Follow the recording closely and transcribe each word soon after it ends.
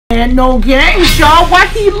playing no games, y'all. Why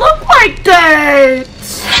he look like that?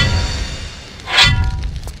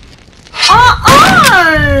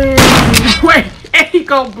 Wait, and he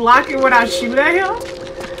go block it when I shoot at him?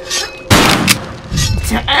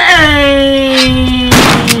 Dang.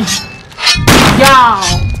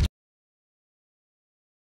 Y'all.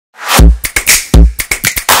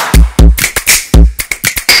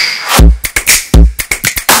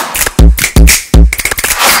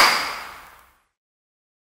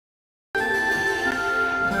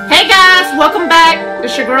 Hey guys, welcome back.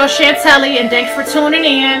 It's your girl Chantelli, and thanks for tuning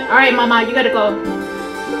in. Alright, mama, you gotta go.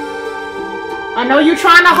 I know you're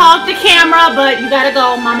trying to hog the camera, but you gotta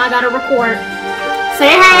go. Mama gotta record. Say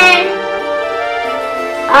hey.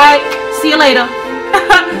 Alright, see you later.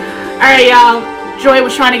 Alright, y'all. Joy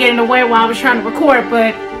was trying to get in the way while I was trying to record,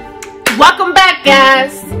 but welcome back,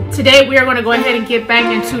 guys. Today we are going to go ahead and get back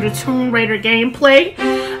into the Tomb Raider gameplay.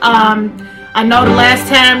 I know the last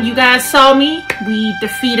time you guys saw me, we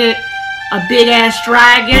defeated a big ass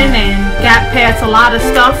dragon and got past a lot of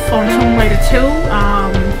stuff on Tomb Raider 2,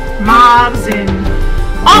 mobs and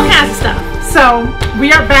all kinds of stuff. So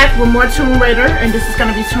we are back with more Tomb Raider, and this is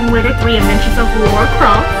going to be Tomb Raider 3 Adventures of Lara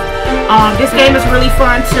Croft. This game is really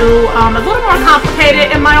fun too, a little more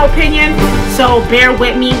complicated in my opinion, so bear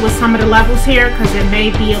with me with some of the levels here because it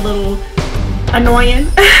may be a little annoying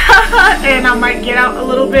and I might get out a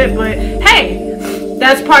little bit, but hey,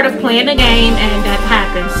 that's part of playing the game and that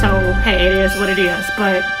happens, so hey, it is what it is.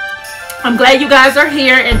 But I'm glad you guys are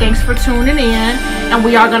here and thanks for tuning in, and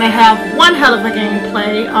we are going to have one hell of a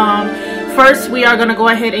gameplay. First, we are going to go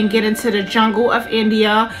ahead and get into the jungle of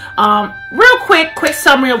India. Real quick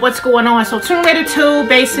summary of what's going on. So Tomb Raider 2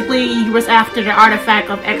 basically was after the artifact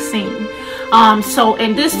of Exene. So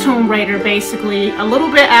in this Tomb Raider, basically, a little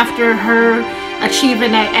bit after her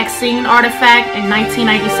achieving that Exene artifact in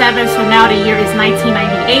 1997, so now the year is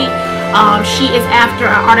 1998, she is after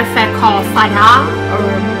an artifact called Fada,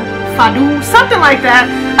 or Fadu, something like that.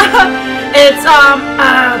 It's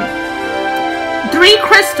 3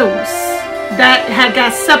 crystals that had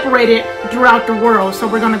got separated throughout the world. So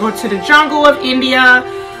we're going to go to the jungle of India,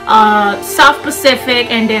 South Pacific,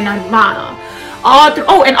 and then Infada.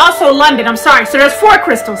 Oh, and also London. I'm sorry. So there's 4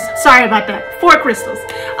 crystals. Sorry about that. 4 crystals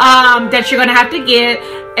that you're going to have to get.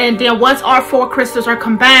 And then once all 4 crystals are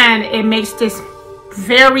combined, it makes this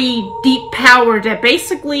very deep power that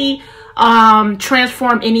basically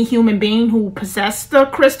transform any human being who possess the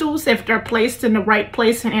crystals if they're placed in the right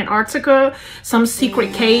place in Antarctica, some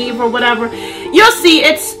secret cave or whatever. You'll see,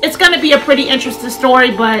 it's going to be a pretty interesting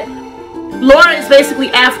story, but Lara is basically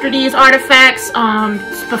after these artifacts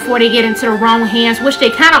before they get into the wrong hands, which they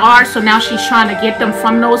kind of are. So now she's trying to get them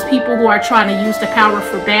from those people who are trying to use the power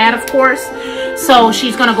for bad, of course. So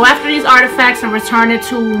she's going to go after these artifacts and return it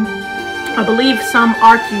to, I believe, some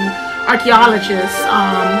archaeologists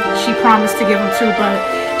she promised to give them to. But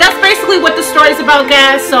that's basically what the story is about,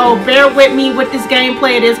 guys, so bear with me with this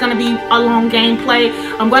gameplay. It is going to be a long gameplay.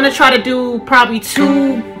 I'm going to try to do probably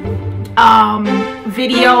 2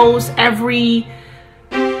 videos every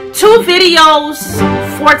 2 videos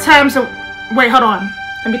 4 times a wait, hold on,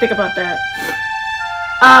 let me think about that.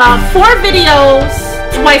 4 videos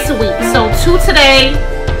twice a week, so 2 today,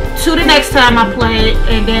 2 the next time I play,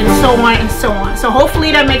 and then so on and so on. So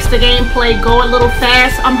hopefully that makes the gameplay go a little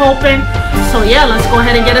fast, I'm hoping. So yeah, let's go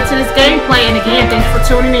ahead and get into this gameplay. And again, thanks for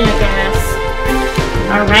tuning in, guys.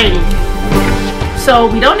 Alrighty. So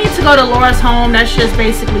we don't need to go to Lara's home. That's just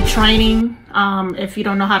basically training. If you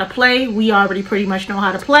don't know how to play, we already pretty much know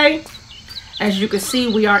how to play. As you can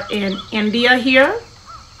see, we are in India here,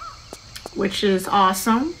 which is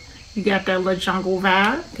awesome. You got that little jungle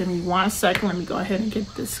vibe. Give me 1 second. Let me go ahead and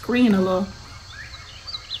get the screen a little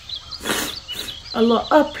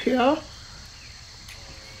up here.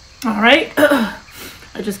 All right.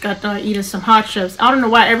 I just got done eating some hot chips. I don't know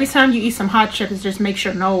why. Every time you eat some hot chips, it just makes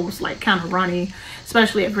your nose like kind of runny,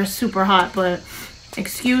 especially if it's super hot. But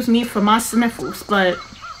excuse me for my sniffles. But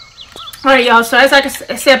all right, y'all. So as I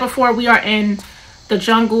said before, we are in the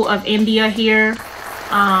jungle of India here.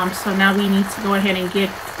 So now we need to go ahead and get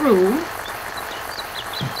through.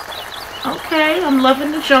 Okay, I'm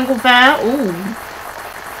loving the jungle vibe. Ooh.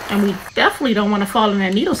 And we definitely don't want to fall in the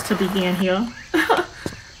needles to begin here.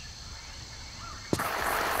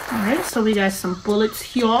 Alright, so we got some bullets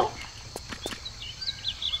here.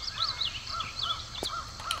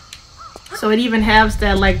 So it even has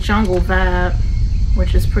that like jungle vibe,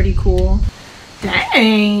 which is pretty cool.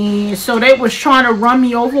 Dang, so they was trying to run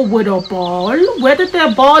me over with a ball. Where did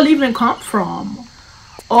that ball even come from?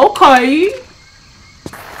 Okay.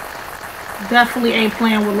 Definitely ain't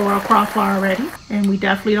playing with Lara Croft already. And we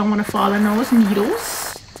definitely don't want to fall in those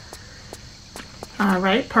needles. All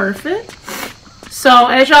right, perfect. So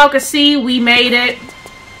as y'all can see, we made it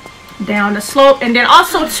down the slope. And then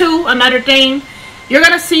also too, another thing, you're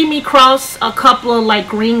gonna see me cross a couple of like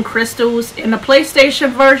green crystals. In the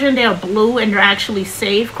PlayStation version, they're blue and they're actually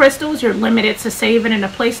save crystals. You're limited to saving in the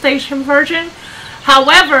PlayStation version.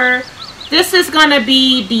 However, this is gonna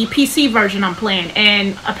be the PC version I'm playing,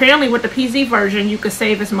 and apparently with the PC version you can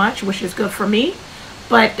save as much, which is good for me.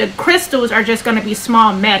 But the crystals are just gonna be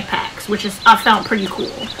small med packs, which is I found pretty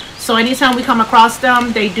cool. So anytime we come across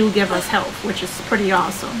them, they do give us health, which is pretty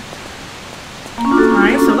awesome.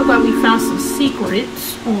 Alright, so look like we found some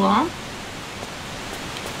secrets.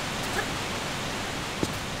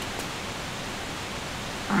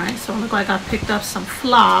 Alright, so it look like I picked up some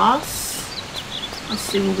floss. Let's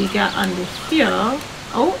see what we got under here.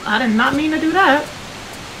 Oh, I did not mean to do that.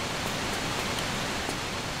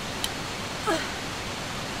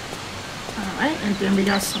 Alright, and then we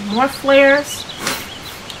got some more flares.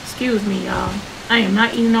 Excuse me, y'all. I am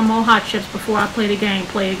not eating no more hot chips before I play the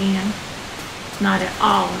gameplay again. Not at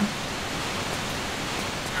all.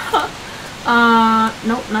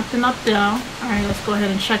 Nope, nothing up there. Alright, let's go ahead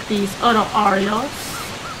and check these other areas.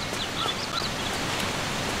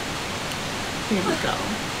 Here we go.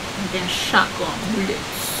 And then shotgun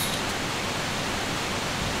bullets.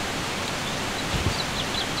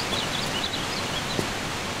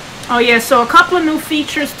 Oh yeah, so a couple of new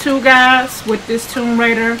features too, guys, with this Tomb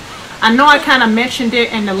Raider. I know I kind of mentioned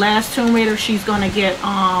it in the last Tomb Raider. She's gonna get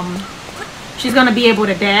she's gonna be able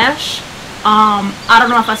to dash. I don't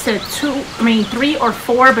know if I said 3 or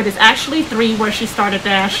 4, but it's actually 3 where she started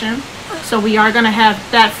dashing. So we are gonna have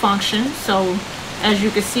that function. So as you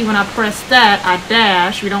can see, when I press that, I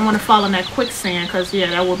dash. We don't want to fall in that quicksand, because yeah,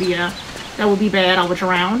 that would be bad. I would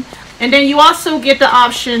drown. And then you also get the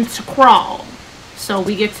option to crawl. So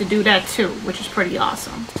we get to do that too, which is pretty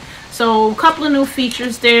awesome. So a couple of new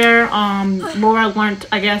features there. Lara learned,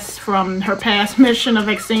 I guess, from her past mission of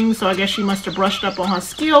Exing, so I guess she must have brushed up on her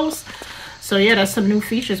skills. So yeah, that's some new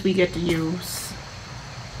features we get to use.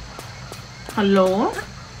 Hello?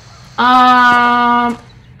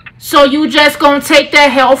 So you just gonna take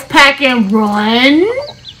that health pack and run?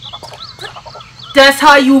 That's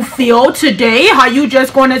how you feel today? How you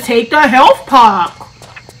just gonna take the health pack?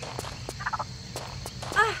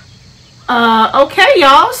 Okay,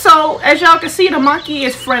 y'all. So as y'all can see, the monkey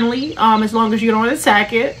is friendly, as long as you don't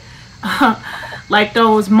attack it. Like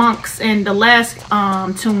those monks in the last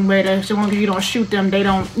Tomb Raider, as long as you don't shoot them, they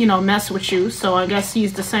don't, you know, mess with you. So I guess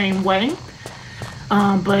he's the same way.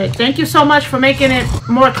 But thank you so much for making it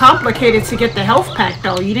more complicated to get the health pack,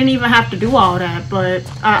 though. You didn't even have to do all that, but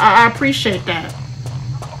I appreciate that.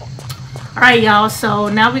 Alright, y'all, so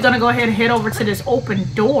now we're going to go ahead and head over to this open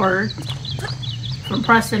door from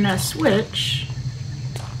pressing that switch.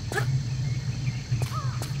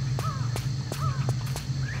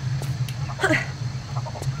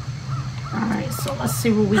 Alright, so let's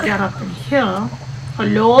see what we got up in here.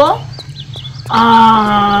 Hello?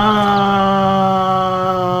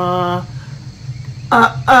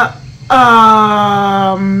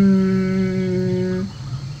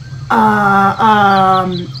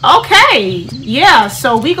 Okay, yeah,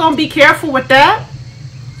 so we gonna be careful with that.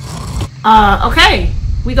 Okay,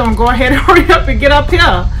 we gonna go ahead and hurry up and get up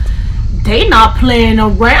here. They not playing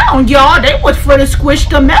around, y'all. They was for to squish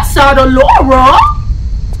the mess out of Lara.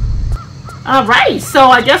 Alright, so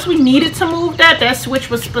I guess we needed to move that. That switch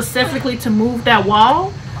was specifically to move that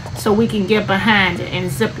wall so we can get behind it and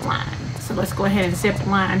zip line. So let's go ahead and zip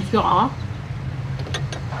line here.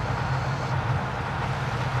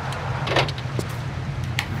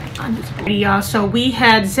 Y'all, so we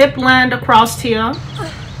had zip lined across here.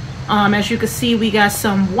 As you can see, we got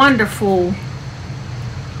some wonderful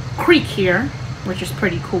creek here, which is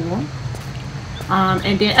pretty cool.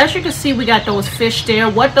 And then as you can see, we got those fish there.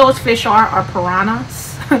 What those fish are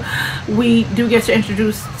piranhas. We do get to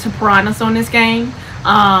introduce to piranhas on this game.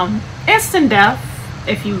 Instant death.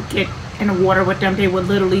 If you get in the water with them, they would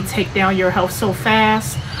literally take down your health so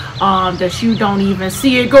fast that you don't even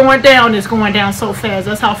see it going down. It's going down so fast.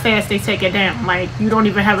 That's how fast they take it down. Like, you don't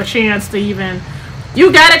even have a chance to even... You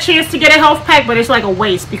got a chance to get a health pack, but it's like a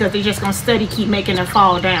waste because they're just going to steady keep making it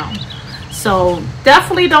fall down. So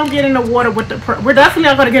definitely don't get in the water with the... We're definitely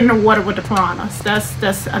not going to get in the water with the piranhas.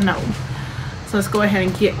 That's a no. So let's go ahead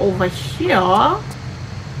and get over here.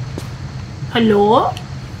 Hello?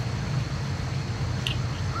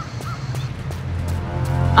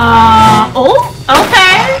 Oh,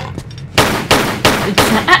 okay.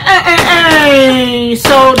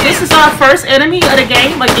 So this is our first enemy of the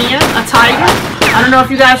game, again, a tiger. I don't know if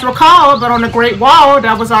you guys recall, but on the Great Wall,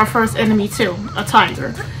 that was our first enemy too, a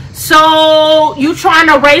tiger. So, you trying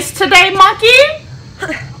to race today, monkey?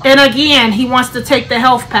 And again, he wants to take the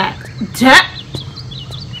health pack.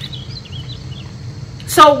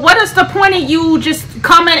 So, what is the point of you just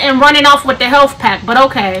coming and running off with the health pack? But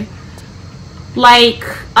okay. Like,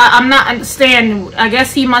 I'm not understanding. I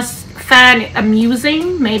guess he must find it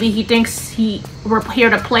amusing. Maybe he thinks we're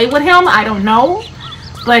here to play with him. I don't know.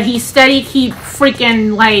 But he steady keep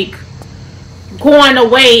freaking, like, going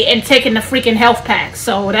away and taking the freaking health pack.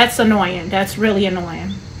 So that's annoying. That's really annoying.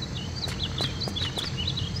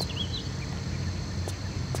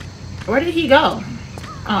 Where did he go?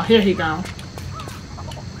 Oh, here he go.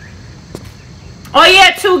 Oh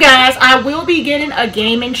yeah, too, guys, I will be getting a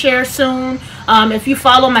gaming chair soon. If you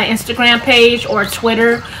follow my Instagram page or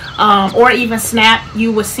Twitter or even Snap,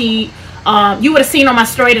 you will see you would have seen on my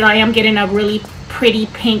story that I am getting a really pretty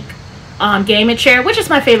pink gaming chair, which is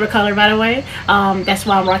my favorite color, by the way. That's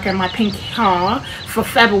why I'm rocking my pink hair for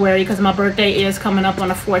February, because my birthday is coming up on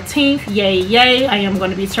the 14th. Yay, yay. I am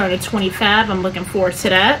going to be turning 25. I'm looking forward to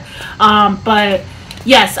that. But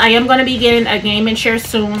yes, I am going to be getting a gaming chair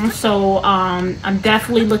soon. So I'm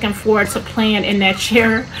definitely looking forward to playing in that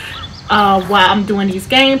chair while I'm doing these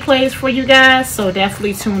gameplays for you guys. So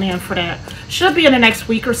definitely tune in for that. Should be in the next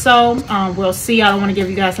week or so. We'll see. I don't want to give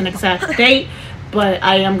you guys an exact date, but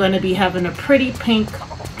I am going to be having a pretty pink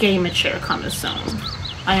gaming chair coming soon.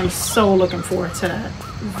 I am so looking forward to that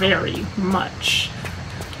very much.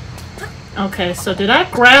 Okay, so did I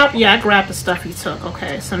grab? Yeah, I grabbed the stuff he took.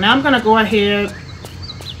 Okay, so now I'm going to go ahead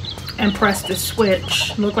and press the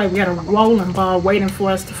switch. Look like we got a rolling ball waiting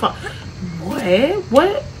for us to fall.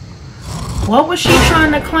 What was she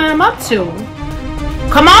trying to climb up to?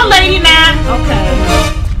 Come on, lady, now.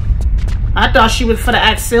 Okay. I thought she was for the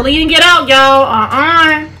auxiliary and get out,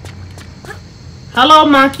 y'all. Hello,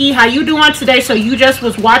 monkey. How you doing today? So you just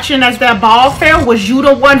was watching as that ball fell? Was you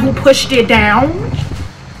the one who pushed it down?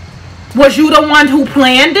 Was you the one who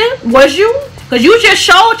planned it? Was you? Because you just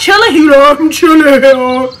showed chilling here. I'm chilling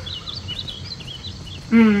here.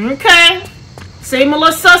 Okay. Same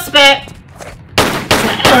little suspect.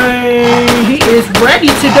 Hey, he is ready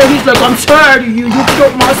today. He's like, I'm tired of you. You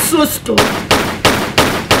killed my sister.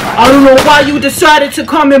 I don't know why you decided to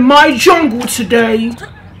come in my jungle today.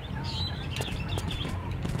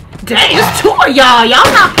 Dang, it's two of y'all.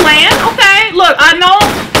 Y'all not playing. Okay, look, I know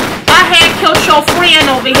I had killed your friend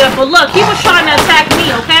over here, but look, he was trying to attack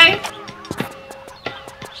me, okay?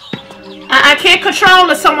 I can't control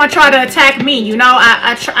if someone try to attack me, you know?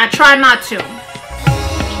 I try not to.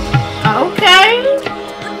 Okay.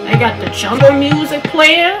 I got the jungle music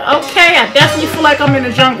playing. Okay, I definitely feel like I'm in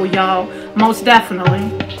the jungle, y'all. Most definitely.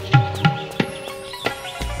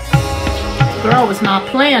 Girl was not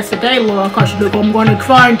playing today, Laura, because look, I'm going to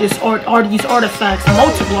find these artifacts,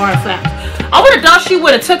 multiple artifacts. I would have thought she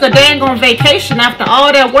would have took a dang on vacation after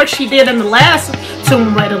all that work she did in the last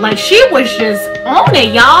Tomb Raider. Like, she was just on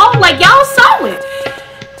it, y'all. Like, y'all saw it.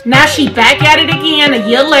 Now she back at it again a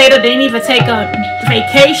year later. Didn't even take a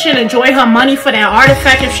vacation, enjoy her money for that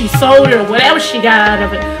artifact if she sold it or whatever she got out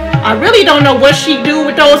of it. I really don't know what she do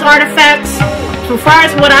with those artifacts. So far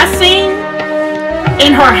as what I seen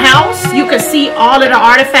in her house, you can see all of the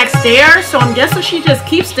artifacts there. So I'm guessing she just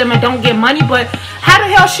keeps them and don't get money. But how the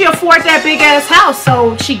hell she afford that big ass house?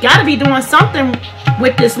 So she got to be doing something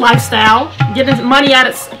with this lifestyle, getting money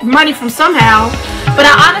from somehow. But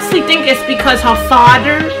I honestly think it's because her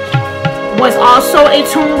father was also a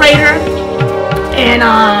Tomb Raider, and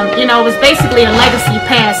you know, it was basically a legacy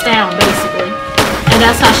passed down, basically, and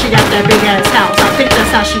that's how she got that big ass house. I think that's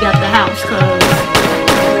how she got the house, cause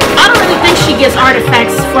I don't really think she gets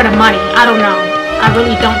artifacts for the money. I don't know. I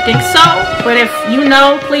really don't think so. But if you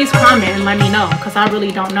know, please comment and let me know, cause I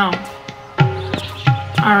really don't know.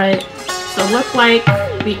 All right. So look like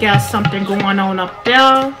we got something going on up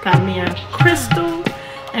there. Got me a crystal.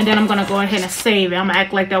 And then I'm going to go ahead and save it. I'm going to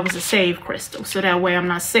act like that was a save crystal. So that way I'm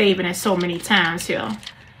not saving it so many times here.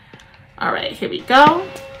 Alright, here we go.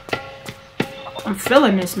 I'm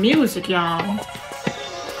feeling this music, y'all.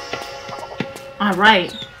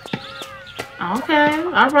 Alright. Okay,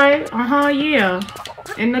 alright. Yeah.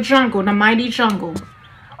 In the jungle, the mighty jungle.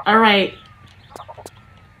 Alright.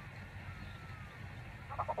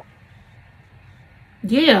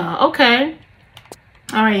 Yeah, okay.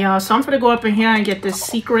 Alright, y'all. So I'm going to go up in here and get this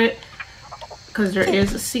secret. Because there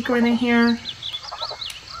is a secret in here.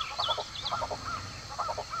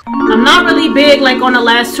 I'm not really big, like on the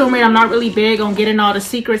last Tomb Raider, I'm not really big on getting all the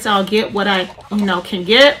secrets. I'll get what I, you know, can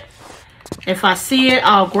get. If I see it,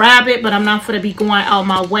 I'll grab it. But I'm not going to be going out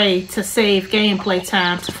my way to save gameplay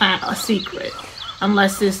time to find a secret.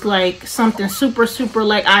 Unless it's like something super, super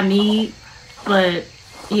like I need. But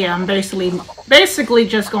yeah, I'm basically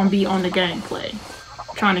just gonna be on the gameplay.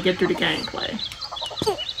 Trying to get through the gameplay.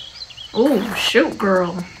 Oh, shoot,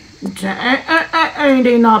 girl. Ain't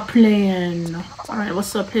they not playing? Alright,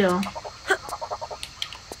 what's up here?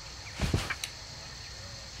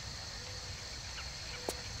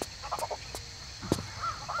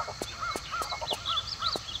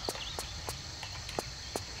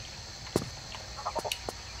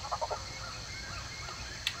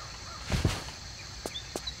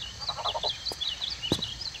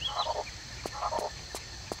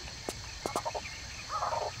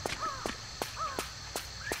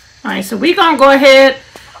 Alright, so we're gonna go ahead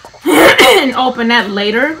and open that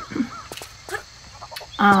later.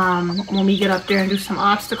 When we get up there and do some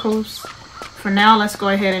obstacles. For now, let's go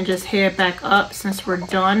ahead and just head back up since we're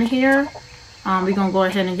done here. We're gonna go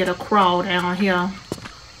ahead and get a crawl down here.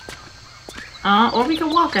 Or we can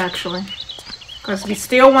walk actually. Because we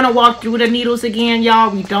still want to walk through the needles again, y'all.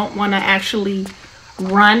 We don't want to actually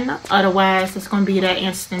run. Otherwise, it's going to be that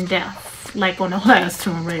instant death. Like on the last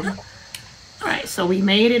Tomb Raider. Alright, so we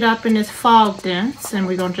made it up in this fog dance. And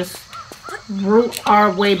we're going to just root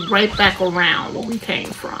our way right back around where we came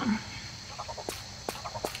from.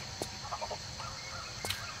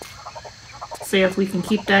 See if we can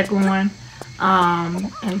keep that going.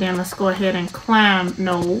 And then let's go ahead and climb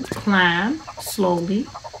slowly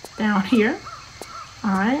down here.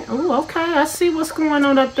 Alright. Oh, okay. I see what's going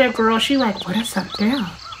on up there, girl. She like, what is up there?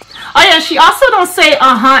 Oh, yeah. She also don't say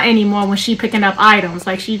anymore when she picking up items.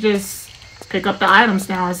 Like, she just pick up the items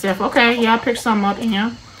now as if, okay, yeah, I picked some up.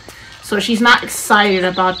 Yeah. So she's not excited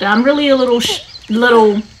about that. I'm really a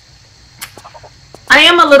I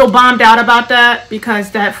am a little bummed out about that because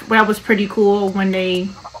that was pretty cool when they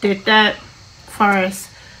did that. As far as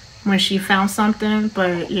when she found something,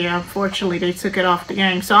 but yeah, unfortunately they took it off the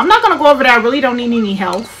game. So I'm not gonna go over there. I really don't need any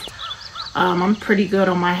health. I'm pretty good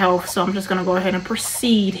on my health, so I'm just gonna go ahead and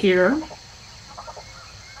proceed here.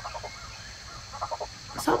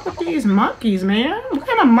 What's up with these monkeys, man? What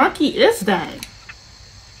kind of monkey is that?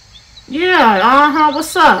 Yeah,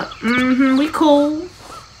 what's up? We cool.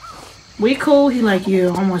 We cool. He like, yeah,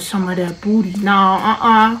 I want some of that booty.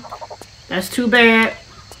 No, that's too bad.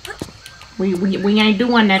 We ain't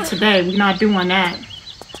doing that today. We're not doing that.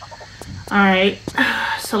 Alright.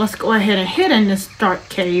 So let's go ahead and hit in this dark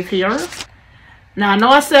cave here. Now, I know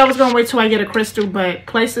I said I was going to wait till I get a crystal, but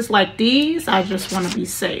places like these, I just want to be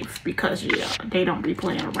safe. Because, yeah, they don't be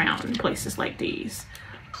playing around in places like these.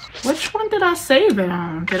 Which one did I save it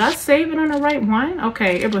on? Did I save it on the right one?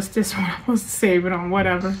 Okay, it was this one I was saving on.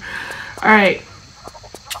 Whatever. Alright.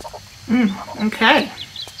 Okay.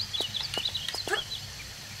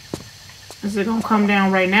 Is it gonna come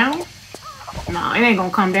down right now? No, it ain't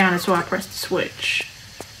gonna come down until I press the switch.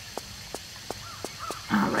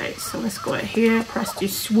 Alright, so let's go ahead here, press the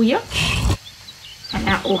switch. And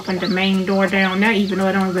that opened the main door down there, even though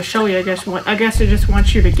I don't even show you. I guess it just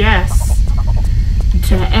wants you to guess.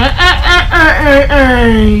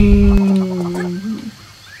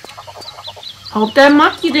 Hope that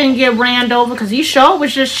monkey didn't get ran over, because he sure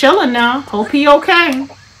was just chilling now. Hope he okay.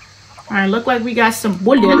 Alright, look like we got some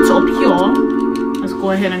bullets up here. Let's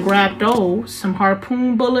go ahead and grab those. Some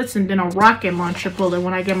harpoon bullets and then a rocket launcher bullet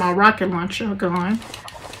when I get my rocket launcher going.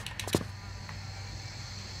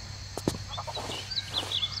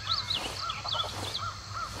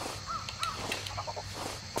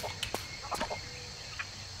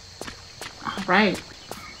 Alright.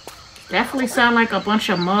 Definitely sound like a bunch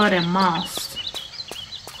of mud and moss.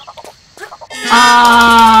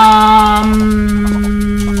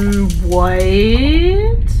 What?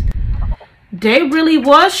 They really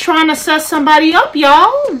was trying to set somebody up,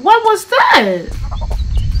 y'all. What was that?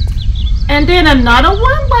 And then another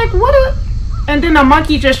one? Like, what? And then a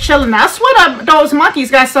monkey just chilling. I swear those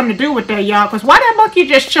monkeys got something to do with that, y'all. Because why that monkey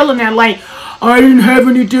just chilling there like, I didn't have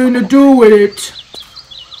anything to do with it.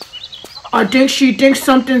 I think she thinks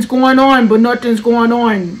something's going on, but nothing's going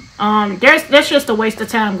on. That's just a waste of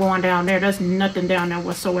time going down there. There's nothing down there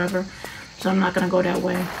whatsoever. So I'm not going to go that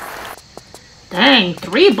way. Dang,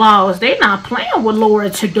 3 balls. They not playing with Lara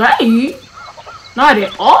today. Not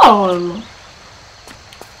at all.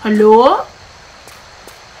 Hello?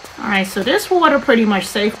 Alright, so this water pretty much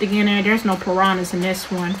safe to get in. There's no piranhas in this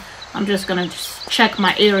one. I'm just going to check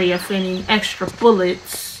my area for any extra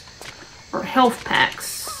bullets or health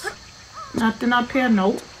packs. Nothing up here?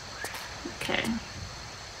 Nope. Okay.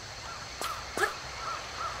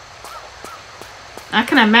 I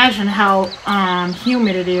can imagine how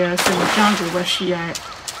humid it is in the jungle where she at.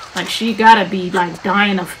 Like, she gotta be like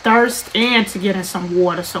dying of thirst and to get in some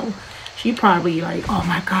water. So she probably like, oh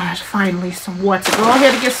my gosh, finally some water. Go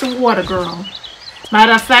ahead and get some water, girl.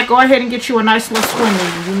 Matter of fact, go ahead and get you a nice little swim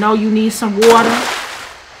in. You know you need some water.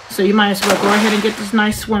 So you might as well go ahead and get this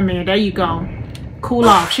nice swim in. There you go. Cool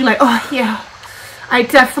off. She like, oh yeah, I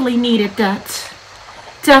definitely needed that.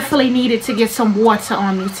 Definitely needed to get some water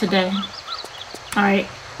on me today. Alright,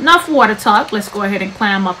 enough water talk. Let's go ahead and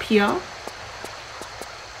climb up here.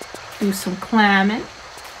 Do some climbing.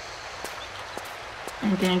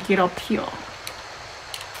 And then get up here.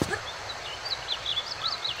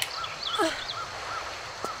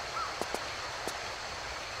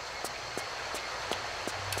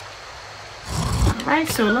 Alright,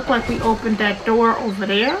 so it looked like we opened that door over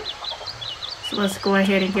there. So let's go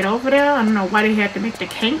ahead and get over there. I don't know why they had to make the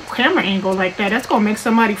camera angle like that. That's going to make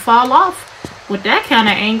somebody fall off with that kind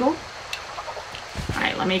of angle.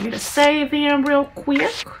 Alright, let me get a save in real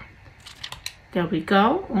quick. There we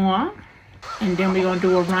go. On. And then we're going to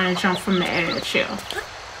do a run and jump from the edge here.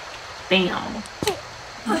 Bam.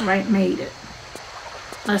 Alright, made it.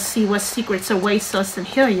 Let's see what secrets awaits us in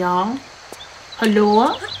here, y'all.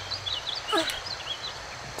 Hello?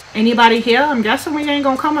 Anybody here? I'm guessing we ain't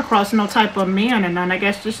gonna come across no type of man and none. I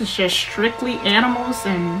guess this is just strictly animals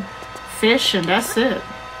and fish and that's it.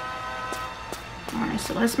 Alright,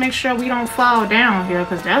 so let's make sure we don't fall down here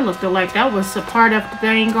because that looked like that was a part of the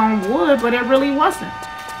dang on wood, but it really wasn't.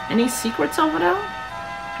 Any secrets over there?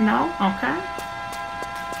 No? Okay.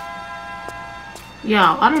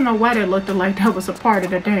 Y'all, I don't know why that looked like that was a part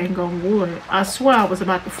of the dang on wood. I swear I was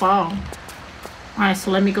about to fall. Alright,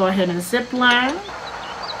 so let me go ahead and zip line.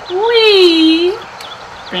 Whee!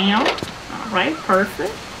 Bam. Alright,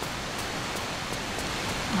 perfect.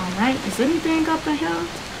 Alright, is anything up in here?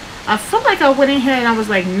 I feel like I went in here and I was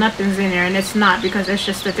like, nothing's in there, and it's not because it's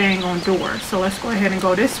just a dang on door. So let's go ahead and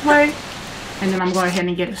go this way. And then I'm going ahead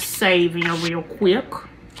and get a save in real quick.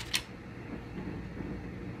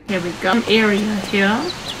 Here we go. Area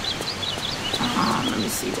here. Let me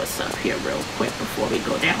see what's up here real quick before we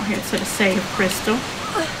go down here to the save crystal.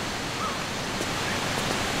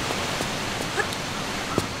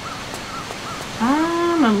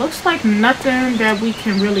 It looks like nothing that we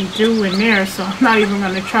can really do in there, so I'm not even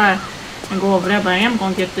going to try and go over there, but I am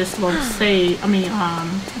going to get this little save. I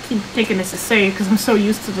keep thinking it's a save because I'm so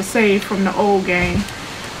used to the save from the old game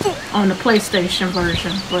on the PlayStation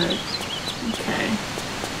version, but okay.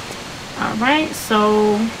 Alright,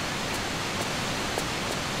 so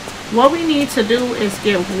what we need to do is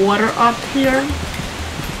get water up here.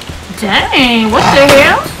 Dang, what the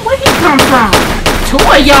hell? Where'd he come from? Two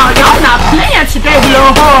of y'all not playing today,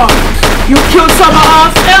 little hard. You killed some of our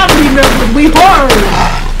family members, we heard.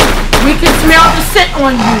 We can smell the scent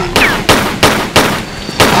on you.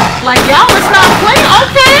 Like, y'all was not playing,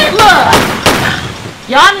 okay? Look.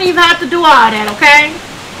 Y'all didn't even have to do all that, okay?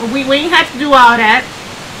 We ain't have to do all that.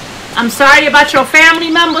 I'm sorry about your family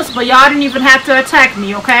members, but y'all didn't even have to attack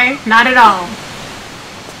me, okay? Not at all.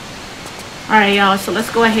 Alright, y'all, so let's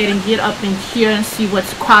go ahead and get up in here and see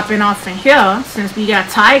what's cropping off in here, since we got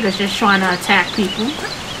tigers just trying to attack people.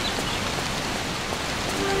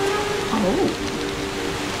 Oh.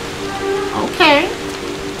 Okay.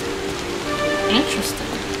 Interesting.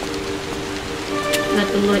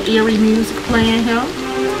 Got the little eerie music playing here.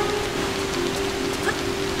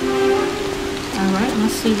 Alright,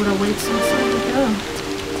 let's see what awaits us over here.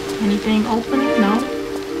 Anything opening? No.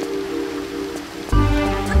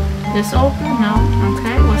 This open? No.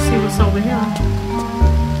 Okay, let's see what's over here.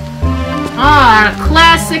 Ah,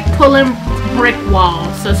 classic pulling brick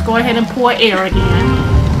walls. So let's go ahead and pour air again.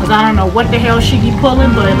 Because I don't know what the hell she be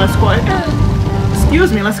pulling, but let's go ahead.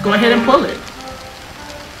 Excuse me, let's go ahead and pull it.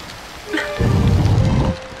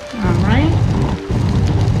 Alright.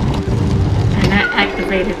 And that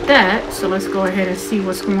activated that. So let's go ahead and see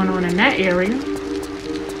what's going on in that area.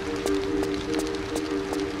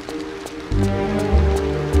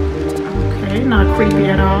 Not creepy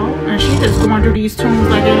at all, and she just going through these tombs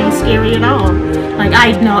like it ain't scary at all. Like,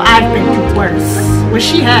 I know I've been through worse. Well,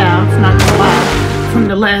 she have, not gonna lie, from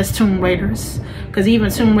the last Tomb Raiders, because even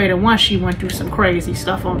Tomb Raider 1, she went through some crazy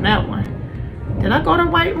stuff on that one. Did I go to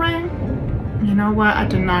White Ring? You know what, I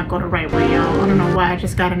did not go to Right Way, y'all. I don't know why I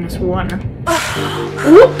just got in this water.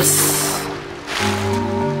 Oops.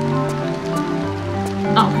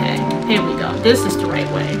 Okay, here we go. This is the right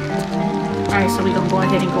way. Alright, so we're gonna go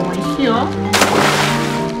ahead and go in here.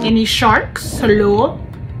 Any sharks? Hello?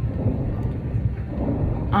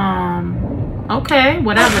 Okay,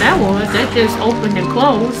 whatever that was, that just opened and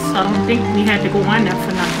closed. I don't think we had to go in there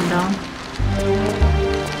for nothing though.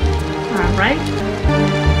 Alright.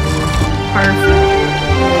 Perfect.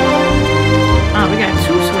 Oh, we got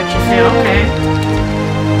two switches there, okay.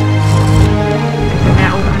 And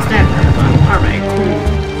that opens that back up. Alright, cool.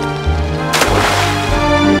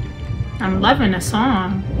 I'm loving the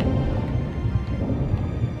song.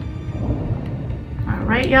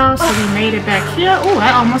 Alright, y'all, so we made it back here. Oh,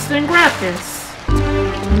 I almost didn't grab this.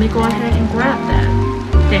 Let me go ahead and grab that.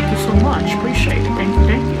 Thank you so much. Appreciate it. Thank you,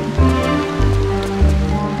 thank you.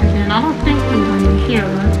 And then I don't think we went in here.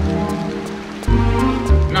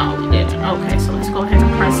 No, we didn't. Okay, so let's go ahead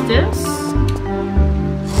and press this.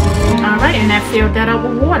 Alright, and that filled that up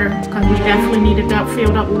with water. Because we definitely needed that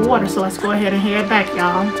filled up with water. So let's go ahead and head back,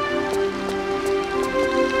 y'all.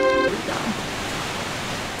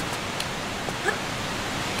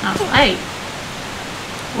 Alright.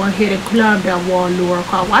 Go ahead and climb that wall, Lara.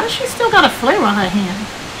 Why does she still got a flare on her hand?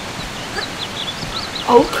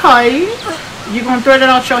 Okay. You gonna throw that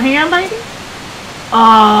out your hand, baby?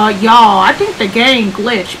 Y'all, I think the game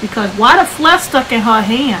glitched because why the flare stuck in her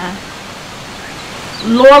hand?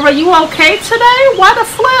 Lara, you okay today? Why the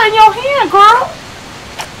flare in your hand, girl?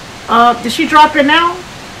 Did she drop it now?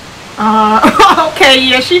 Okay,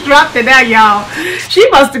 yeah, she dropped it now, y'all. She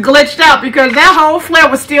must have glitched out because that whole flare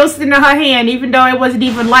was still sitting in her hand, even though it wasn't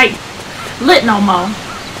even lit no more.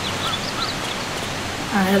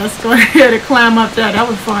 Alright, let's go ahead and climb up there. That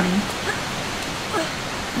was funny.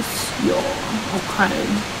 Okay.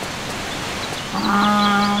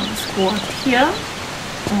 Let's go up here.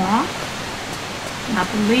 And I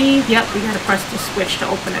believe, yep, we gotta press the switch to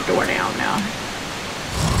open the door down now.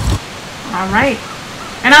 Alright.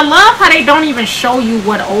 And I love how they don't even show you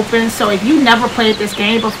what opens. So if you never played this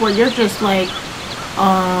game before, you're just like,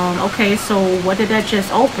 okay, so what did that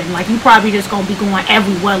just open? Like, you probably just gonna be going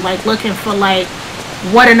everywhere, like looking for like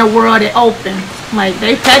what in the world it opened. Like,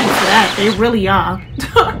 they petty for that. They really are.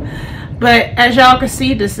 But as y'all can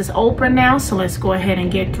see, this is open now. So let's go ahead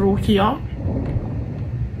and get through here.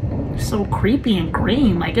 So creepy and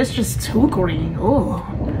green. Like, it's just too green. Oh.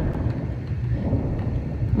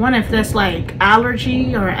 Wonder if that's like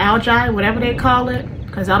allergy or algae, whatever they call it.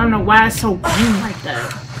 Because I don't know why it's so green like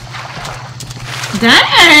that.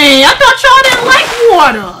 Dang, I thought y'all didn't like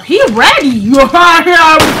water. He ready.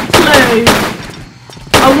 Play.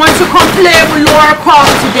 I want to come play with Lara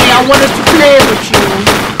Croft today. I wanted to play with you.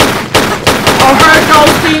 I heard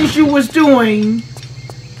those things you was doing.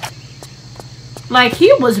 Like,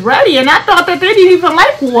 he was ready. And I thought that they didn't even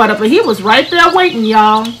like water. But he was right there waiting,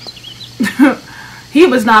 y'all. He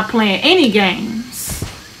was not playing any games.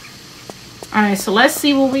 Alright, so let's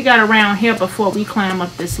see what we got around here before we climb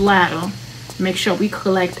up this ladder. Make sure we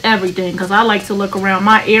collect everything. Because I like to look around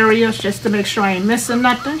my areas just to make sure I ain't missing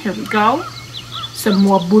nothing. Here we go. Some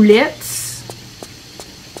more bullets.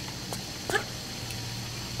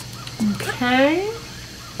 Okay.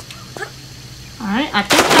 Alright, I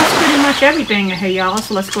think that's pretty much everything in here, y'all.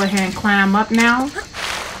 So let's go ahead and climb up now.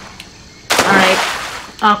 Alright.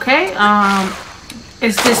 Okay,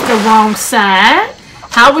 is this the wrong side?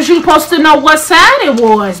 How was you supposed to know what side it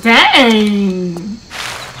was? Dang.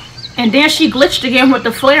 And then she glitched again with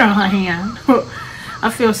the flare in her hand. I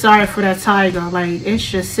feel sorry for that tiger. Like, it's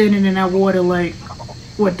just sitting in that water like,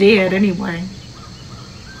 we're dead anyway.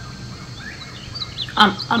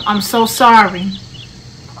 I'm so sorry.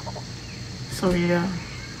 So yeah.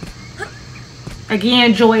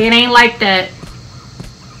 Again, Joy, it ain't like that.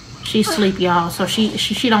 She's asleep, y'all. So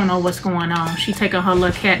she don't know what's going on. She taking her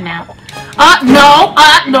little cat nap. No,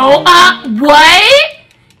 what?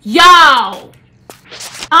 Y'all.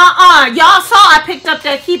 Y'all saw I picked up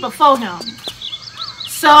that key before him.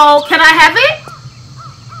 So, can I have it?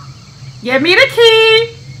 Give me the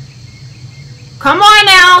key. Come on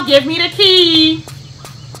now, give me the key.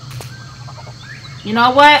 You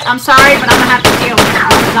know what? I'm sorry, but I'm gonna have to kill him.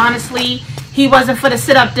 Because honestly, he wasn't for to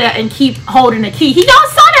sit up there and keep holding the key. Y'all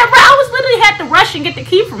saw that, right? I was literally had to rush and get the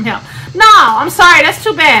key from him. No, I'm sorry. That's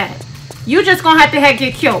too bad. You just gonna have to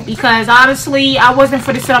get killed because honestly, I wasn't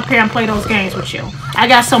for to sit up here and play those games with you. I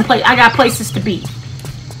got places to be.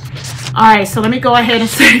 All right, so let me go ahead and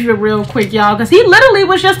save it real quick, y'all, because he literally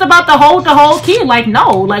was just about to hold the whole key. Like,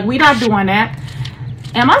 no, like we not doing that.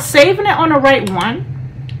 Am I saving it on the right one?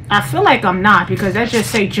 I feel like I'm not because that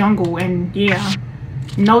just say jungle and yeah,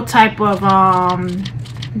 no type of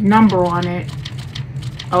number on it.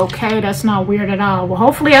 Okay, that's not weird at all. Well,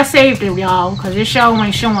 hopefully I saved it, y'all, because this show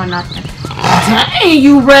ain't showing nothing. Dang,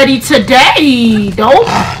 you ready today? Dope.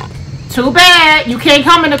 Too bad. You can't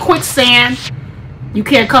come in the quicksand. You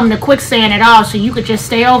can't come in the quicksand at all, so you could just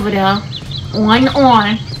stay over there.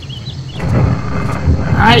 On.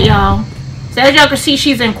 Alright, y'all. So as y'all can see,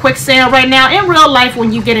 she's in quicksand right now. In real life,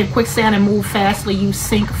 when you get in quicksand and move fastly, you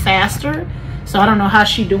sink faster. So I don't know how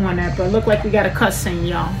she doing that, but it look like we got a cutscene,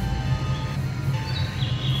 y'all.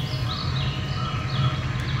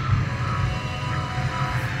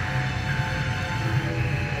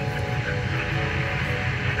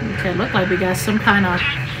 Okay, look like we got some kind of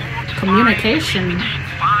communication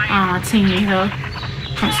team here.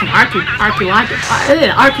 Some archaeologists.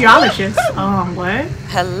 What?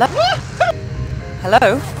 Hello?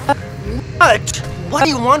 Hello? What do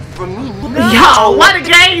you want from me? Yo, why the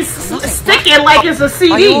game's sticking like it's a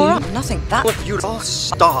CD? Are you alright? Nothing. That. If you'd all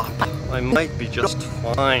stop, I might be just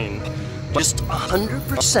fine. Just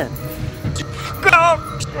 100%.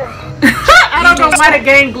 I don't know why the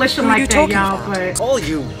game glitching like that, y'all, but all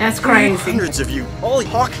you, that's crazy. Hundreds of you, all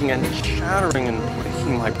talking and chattering and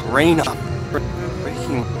breaking my brain up.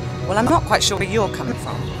 Well, I'm not quite sure where you're coming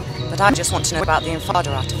from, but I just want to know about the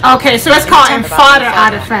Infada artifact. Okay, so it's called Infada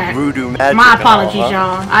artifact. Voodoo magic. My apologies,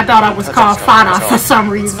 y'all. I thought it was called Fada for some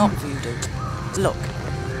It's reason. not voodoo. Look,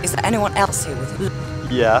 is there anyone else here with you?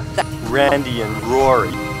 Yeah, Randy and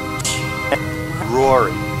Rory.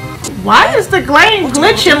 Why is the game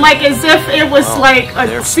glitching like as if it was like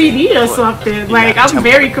a CD or something? Like, I'm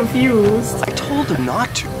very confused. I told them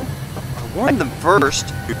not to. I warned them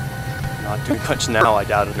first. Not doing much now, I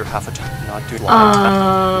doubt under half a time. Not doing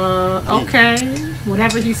okay.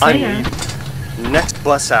 Whatever you say. Next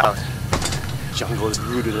bus out. Jungle is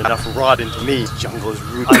rooted enough rot into me. Jungle is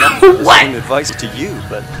rooted enough for the same advice to you,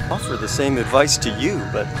 but offer the same advice to you,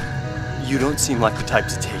 but you don't seem like the type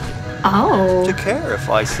to take it. Oh. To care if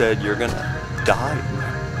I said you're gonna die.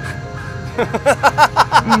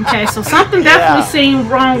 Okay, so something definitely seemed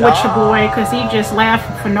wrong with your boy because he just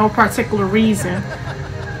laughed for no particular reason.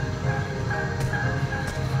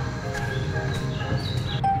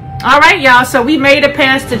 Alright, y'all, so we made it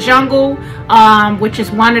past the jungle, which is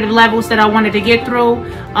one of the levels that I wanted to get through.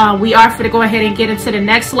 We are for to go ahead and get into the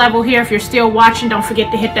next level here. If you're still watching, don't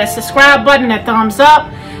forget to hit that subscribe button, that thumbs up.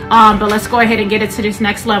 But let's go ahead and get into this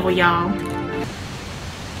next level, y'all.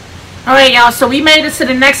 Alright, y'all, so we made it to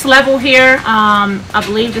the next level here. I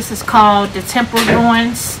believe this is called the Temple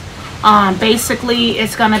Ruins. Basically,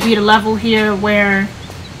 it's going to be the level here where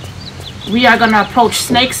we are going to approach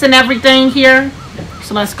snakes and everything here.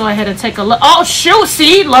 So let's go ahead and take a look. Oh, shoot,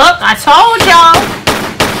 see, look, I told y'all.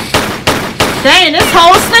 Dang, this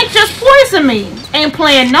whole snake just poisoned me. Ain't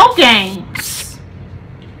playing no games.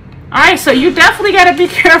 Alright, so you definitely got to be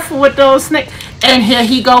careful with those snakes. And here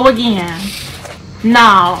he go again.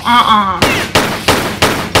 No, I'm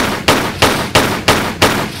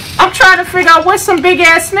trying to figure out where some big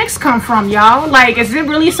ass snakes come from, y'all. Like, is it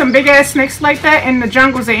really some big ass snakes like that in the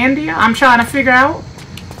jungles of India? I'm trying to figure out.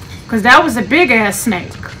 Because that was a big ass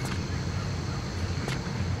snake.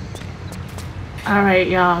 Alright,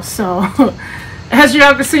 y'all. So, as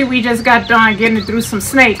y'all can see, we just got done getting through some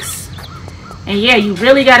snakes. And yeah, you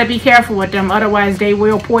really got to be careful with them. Otherwise, they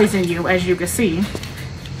will poison you, as you can see.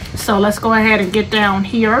 So, let's go ahead and get down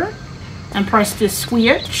here. And press this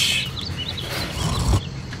switch.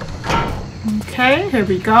 Okay, here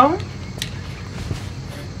we go.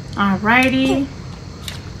 Alrighty.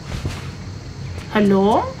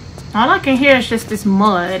 Hello? All I can hear is just this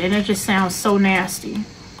mud, and it just sounds so nasty.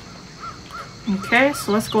 Okay,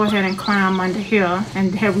 so let's go ahead and climb under here.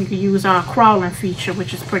 And here we can use our crawling feature,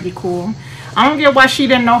 which is pretty cool. I don't get why she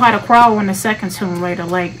didn't know how to crawl in the second Tomb Raider.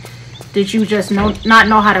 Like, did you just not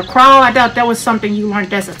know how to crawl? I doubt that was something you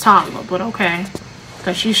learned as a toddler, but okay.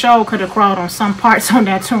 Because she sure could have crawled on some parts on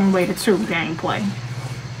that Tomb Raider 2 gameplay.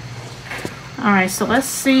 Alright, so let's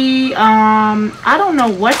see. I don't know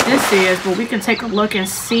what this is, but we can take a look and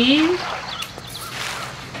see.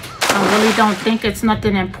 I really don't think it's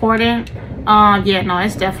nothing important. Yeah, no,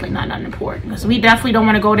 it's definitely not nothing important. Because we definitely don't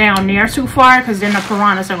want to go down there too far, because then the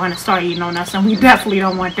piranhas are going to start eating on us. And we definitely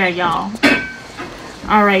don't want that, y'all.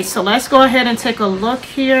 Alright, so let's go ahead and take a look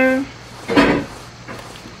here.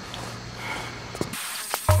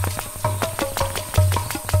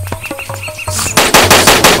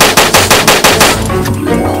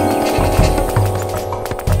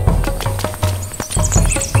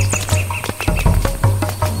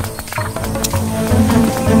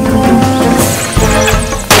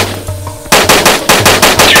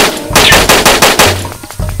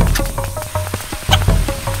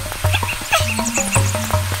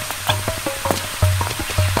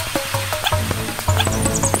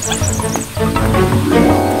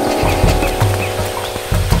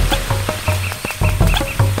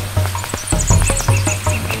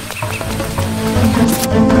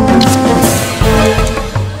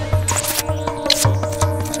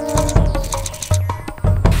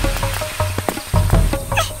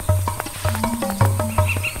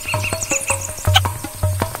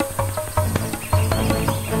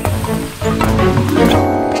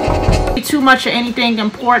 Too much of anything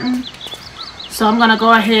important, so I'm gonna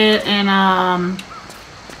go ahead and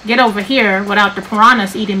get over here without the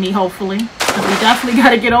piranhas eating me, hopefully. We definitely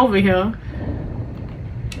gotta get over here.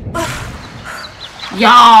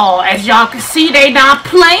 Y'all, as y'all can see, they not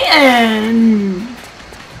playing.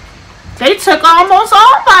 They took almost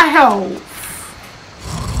all my health.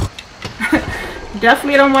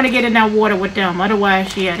 Definitely don't want to get in that water with them.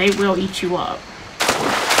 Otherwise, yeah, they will eat you up.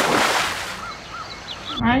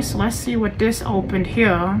 Alright, so let's see what this opened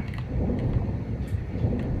here.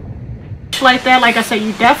 Like that, like I said,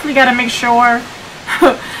 you definitely got to make sure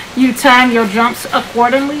you time your jumps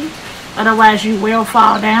accordingly. Otherwise, you will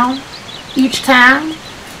fall down each time.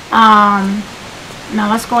 Now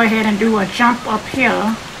let's go ahead and do a jump up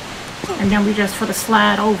here. And then we just put a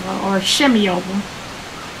slide over or shimmy over.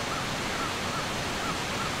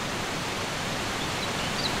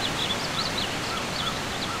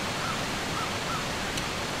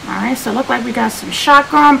 Alright, so look like we got some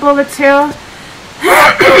shotgun bullets here.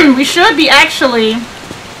 We should be actually,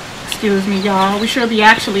 excuse me y'all, we should be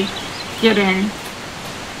actually getting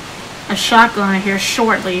a shotgun here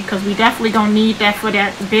shortly, because we definitely gonna need that for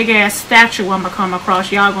that big ass statue I'm gonna come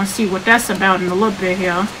across. Y'all gonna see what that's about in a little bit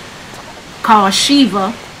here. Called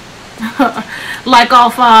Shiva. Like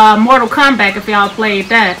off Mortal Kombat, if y'all played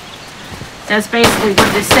that. That's basically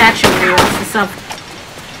what this statue is. It's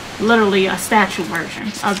literally a statue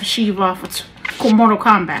version of Shiva for Mortal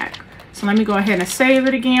Kombat. So let me go ahead and save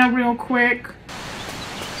it again real quick.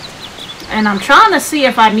 And I'm trying to see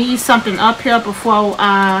if I need something up here before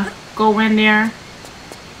I go in there.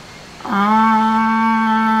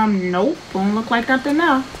 Nope, don't look like nothing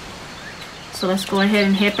now. So let's go ahead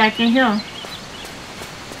and head back in here.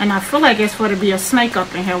 And I feel like it's going to be a snake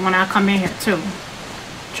up in here when I come in here too.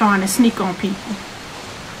 Trying to sneak on people.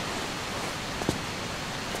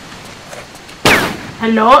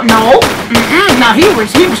 Hello? No. No, he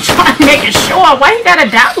was trying to make it sure. Why you gotta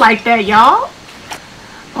die like that, y'all?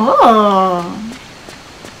 Oh.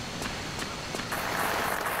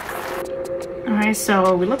 Alright,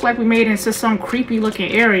 so we look like we made it into some creepy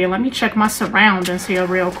looking area. Let me check my surroundings here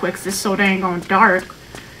real quick. It's so dang on dark.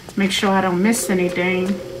 Make sure I don't miss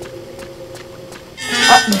anything.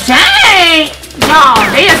 Oh, dang!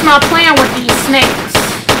 Y'all, they is not playing with these snakes.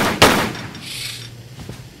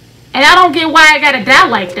 And I don't get why I gotta die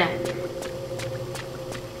like that.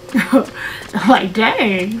 Like,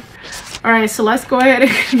 dang. Alright, so let's go ahead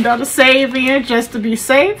and get another save in just to be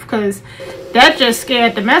safe, because that just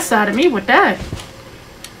scared the mess out of me with that.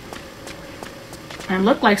 And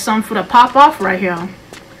looked like something for the pop off right here.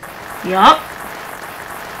 Yup.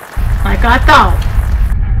 Like I thought.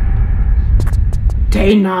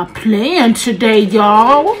 They not playing today,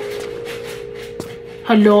 y'all.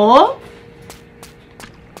 Hello?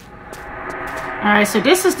 Alright, so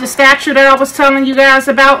this is the statue that I was telling you guys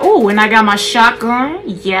about. Oh, and I got my shotgun.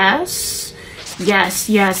 Yes. Yes,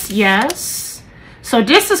 yes, yes. So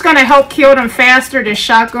this is going to help kill them faster than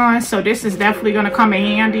shotgun. So this is definitely going to come in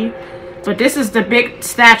handy. But this is the big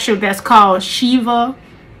statue that's called Shiva.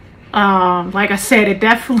 Like I said, it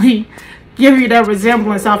definitely gives you that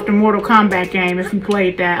resemblance of the Mortal Kombat game if you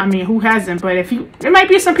played that. I mean, who hasn't? But if you, there might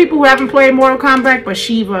be some people who haven't played Mortal Kombat, but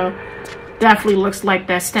Shiva definitely looks like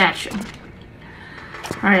that statue.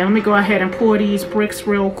 Alright, let me go ahead and pour these bricks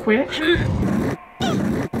real quick.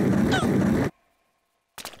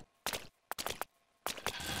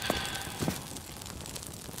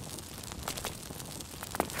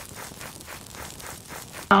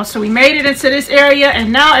 So we made it into this area,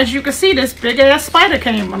 and now as you can see, this big ass spider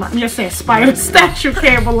came alive. Yes, say spider statue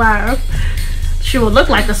came alive. She would look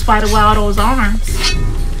like a spider with all those arms.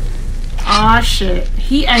 Aw, shit.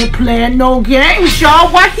 He ain't playing no games, y'all.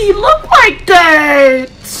 Why he look like that?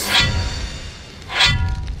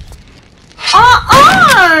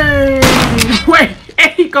 Wait,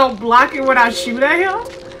 and he go block it when I shoot at him?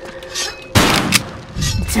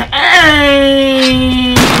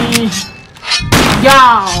 Dang.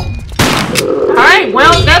 Y'all. Alright,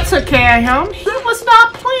 well, that took care of him. He was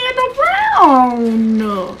not playing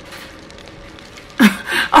around.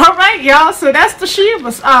 Alright, y'all, so that's the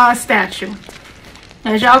Shiva statue.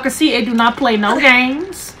 As y'all can see, it do not play no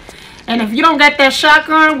games. And if you don't get that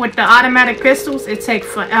shotgun with the automatic pistols, it takes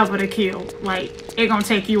forever to kill. Like, it gonna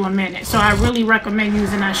take you a minute. So I really recommend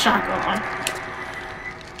using that shotgun.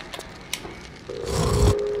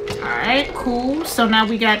 Alright, cool. So now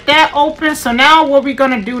we got that open. So now what we're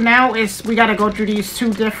gonna do now is we gotta go through these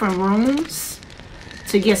two different rooms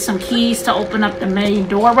to get some keys to open up the main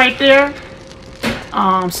door right there.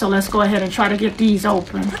 So let's go ahead and try to get these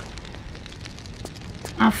open.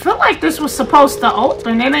 I feel like this was supposed to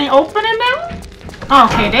open. It ain't opening now?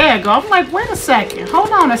 Okay, there you go. I'm like, wait a second.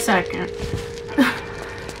 Hold on a second.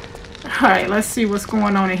 Alright, let's see what's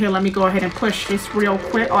going on in here. Let me go ahead and push this real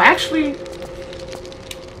quick. Oh, actually,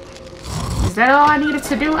 Is that all I needed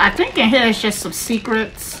to do? I think in here it's just some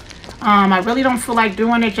secrets. I really don't feel like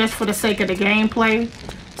doing it just for the sake of the gameplay.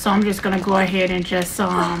 So I'm just gonna go ahead and just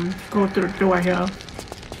go through the door here.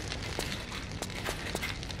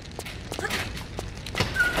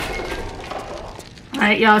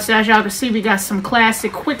 Alright, y'all, so as y'all can see, we got some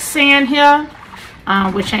classic quicksand here,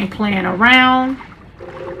 which ain't playing around.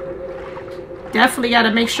 Definitely got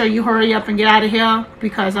to make sure you hurry up and get out of here,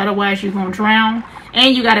 because otherwise you're going to drown.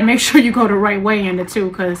 And you got to make sure you go the right way in it too,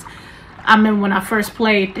 because I remember when I first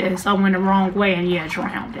played this, I went the wrong way and yeah,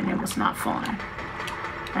 drowned, and it was not fun.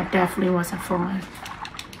 That definitely wasn't fun.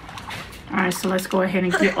 Alright, so let's go ahead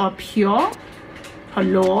and get up here.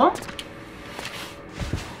 Hello?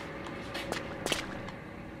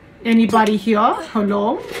 Anybody here?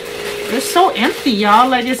 Hello? It's so empty, y'all.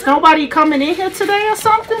 Like, is nobody coming in here today or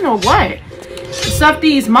something, or what? Except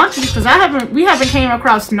these monkeys, because we haven't came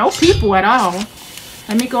across no people at all.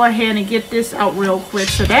 Let me go ahead and get this out real quick,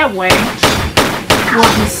 so that way we'll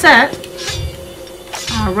be set.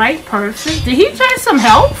 All right, perfect. Did he try some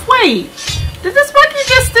health? Wait, did this monkey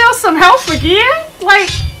just steal some health again? Like,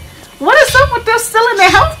 what is up with them stealing their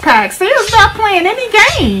health packs? They is not playing any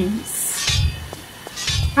games.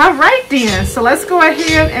 All right then, so let's go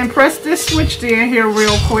ahead and press this switch then here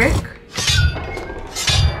real quick.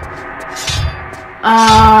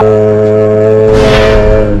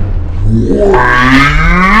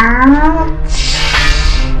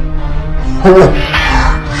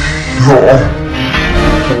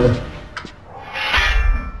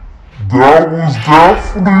 That was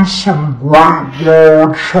definitely some Great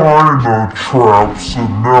Wall China traps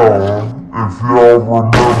in there, if y'all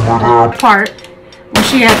remember that part when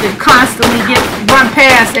she had to constantly run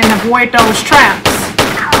past and avoid those traps.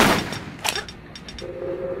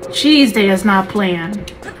 Jeez, they is not playing.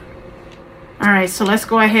 Alright, so let's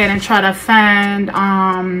go ahead and try to find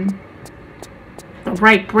the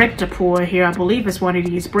right brick to pull here. I believe it's one of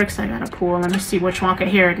these bricks I gotta pull. Let me see which one. Okay,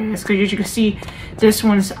 here it is. Because as you can see, this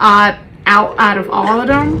one's out of all of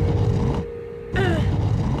them.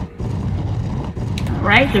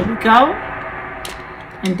 Alright, here we go.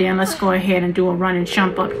 And then let's go ahead and do a run and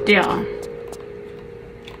jump up there.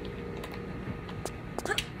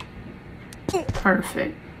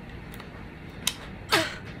 Perfect.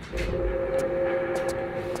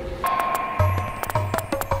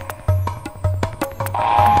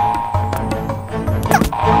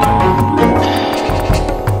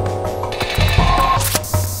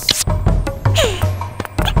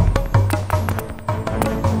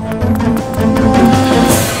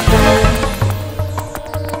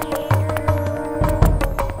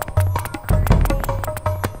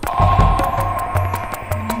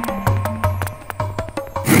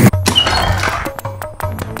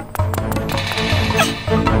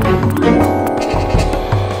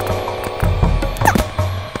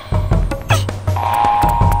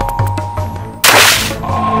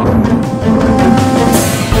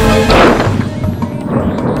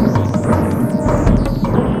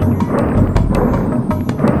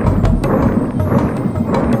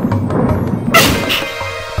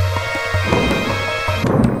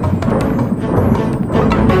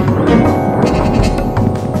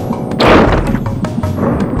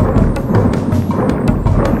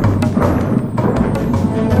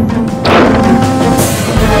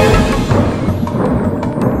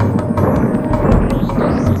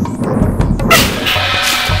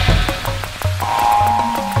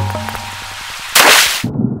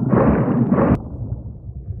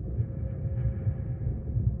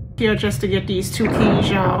 Here just to get these 2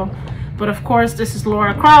 keys, y'all. But of course, this is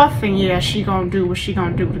Lara Croft, and yeah, she gonna do what she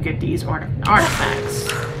gonna do to get these artifacts.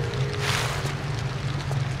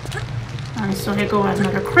 Alright, so here goes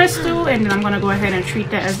another crystal, and then I'm gonna go ahead and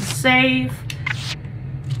treat that as a save,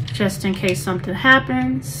 just in case something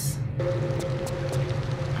happens.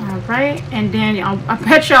 Alright, and then I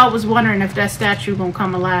bet y'all was wondering if that statue gonna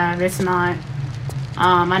come alive. It's not.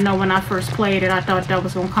 I know when I first played it, I thought that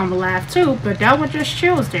was gonna come alive too, but that one just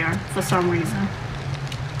chills there for some reason.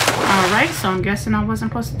 Alright, so I'm guessing I wasn't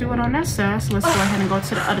supposed to do it on that side, so let's go ahead and go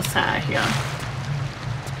to the other side here.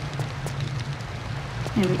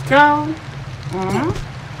 Here we go.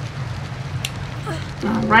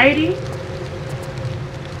 Alrighty.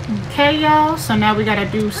 Okay, y'all, so now we gotta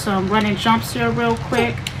do some running jumps here real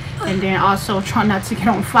quick, and then also try not to get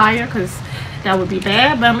on fire, because that would be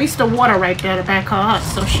bad, but at least the water right there to back her up,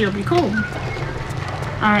 so she'll be cool.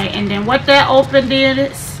 Alright, and then what that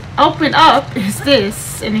opened up is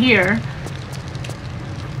this in here.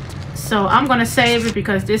 So I'm gonna save it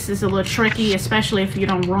because this is a little tricky, especially if you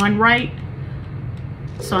don't run right.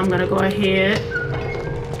 So I'm gonna go ahead,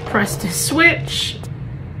 press the switch.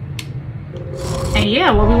 And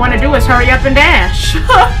yeah, what we want to do is hurry up and dash.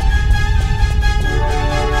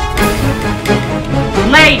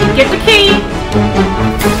 Lady, get the key.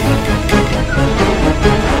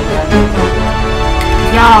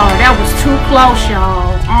 Y'all, that was too close,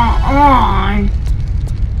 y'all.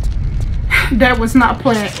 That was not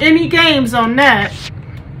playing any games on that.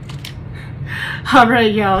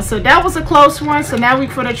 Alright, y'all. So that was a close one. So now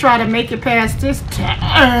we're going to try to make it past this.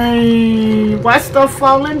 Dang. Why stuff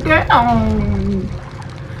falling down?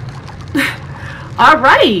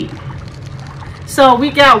 Alright. So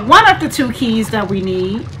we got one of the 2 keys that we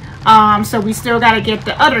need. So we still got to get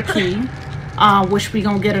the other key. Which we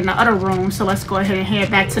going to get in the other room. So let's go ahead and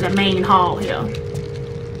head back to the main hall here.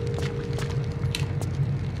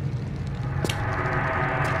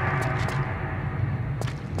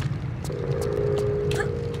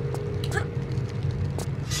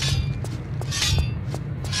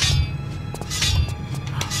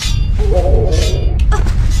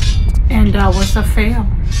 And that was a fail.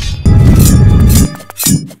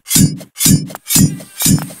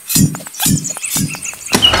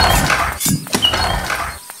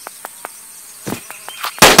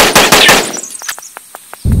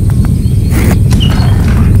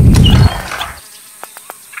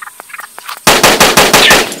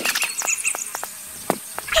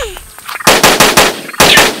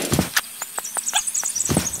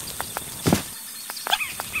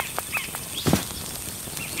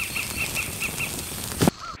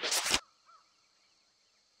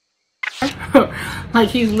 Like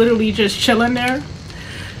he's literally just chilling there.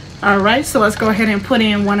 Alright, so let's go ahead and put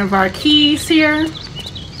in one of our keys here.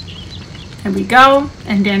 There we go.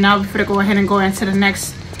 And then now we're going to go ahead and go into the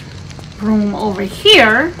next room over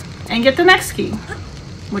here and get the next key.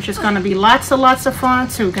 Which is going to be lots of fun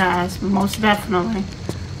too, guys. Most definitely.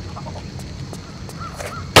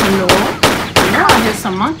 Hello. Yeah, I hear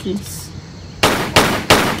some monkeys.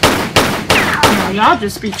 Y'all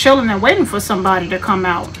just be chilling and waiting for somebody to come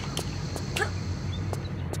out.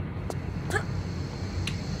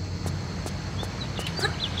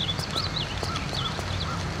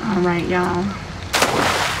 Alright, y'all.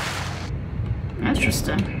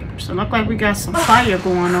 Interesting. So look like we got some fire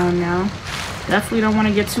going on now. Definitely don't want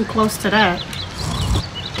to get too close to that.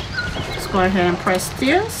 Let's go ahead and press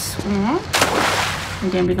this.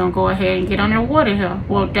 And then we're going to go ahead and get underwater here.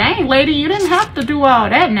 Well, dang, lady, you didn't have to do all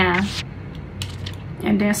that now.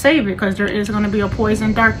 And then save it, because there is going to be a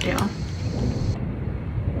poison dart there.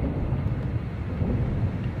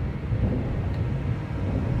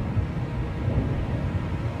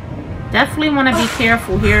 Definitely want to be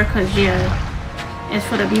careful here, because yeah, it's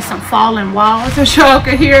going to be some falling walls that y'all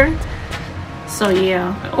can hear. So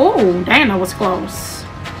yeah. Oh, dang, that was close.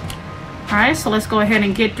 Alright, so let's go ahead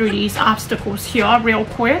and get through these obstacles here real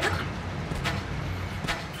quick.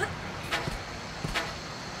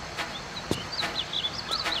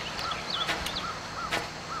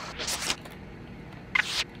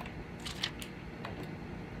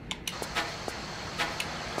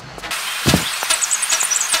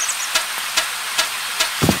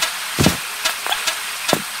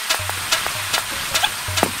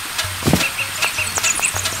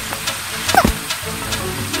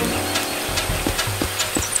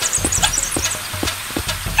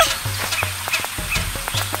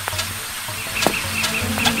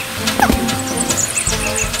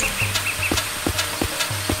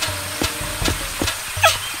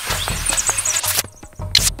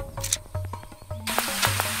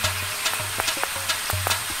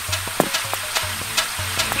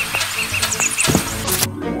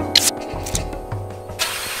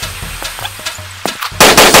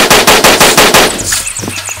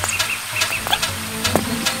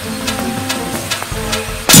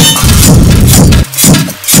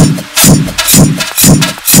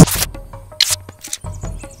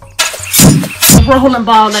 Rolling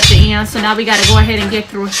ball at the end, so now we got to go ahead and get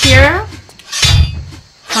through here.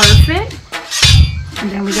 Perfect.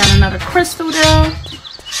 And then we got another crystal there,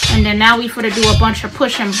 and then now we for to do a bunch of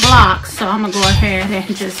pushing blocks, so I'm gonna go ahead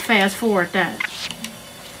and just fast forward that.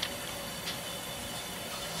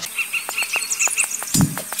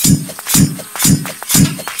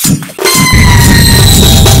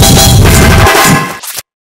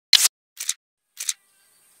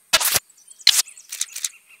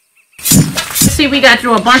 See, we got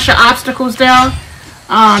through a bunch of obstacles there.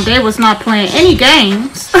 They was not playing any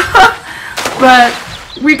games. But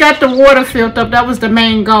we got the water filled up. That was the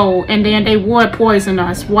main goal. And then they would poison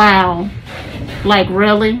us. Wow. Like,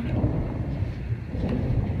 really?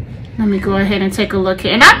 Let me go ahead and take a look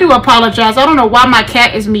here. And I do apologize. I don't know why my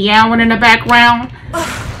cat is meowing in the background.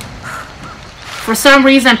 For some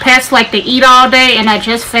reason, pets like to eat all day, and I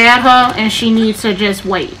just fed her, and she needs to just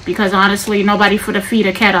wait. Because honestly, nobody for to feed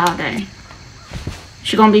a cat all day.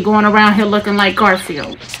 She's going to be going around here looking like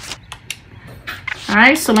Garfield.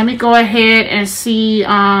 Alright, so let me go ahead and see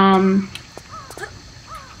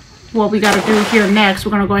what we got to do here next.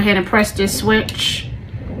 We're going to go ahead and press this switch.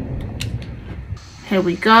 Here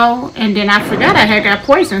we go. And then I forgot I had that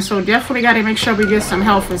poison, so definitely got to make sure we get some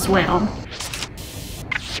health as well.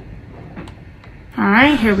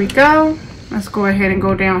 Alright, here we go. Let's go ahead and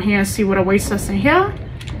go down here and see what awaits us in here.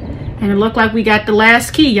 And it looked like we got the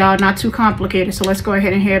last key, y'all. Not too complicated. So let's go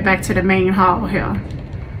ahead and head back to the main hall here.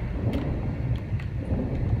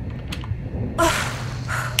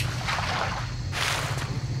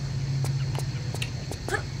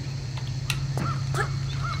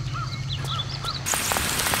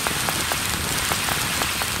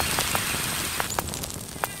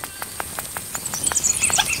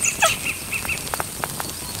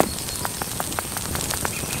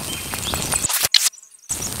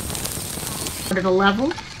 To the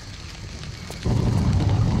level.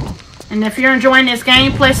 And if you're enjoying this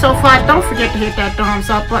gameplay so far, don't forget to hit that thumbs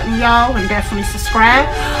up button, y'all, and definitely subscribe.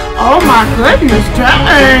 Oh my goodness,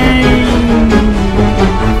 dang!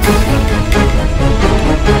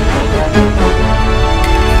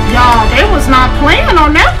 Y'all, they was not playing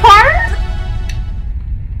on that part.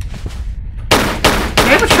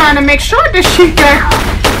 They were trying to make sure that she got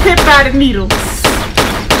hit by the needles.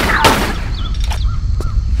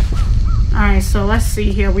 Alright, so let's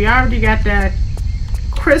see here. We already got that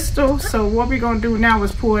crystal. So what we're going to do now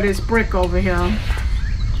is pour this brick over here.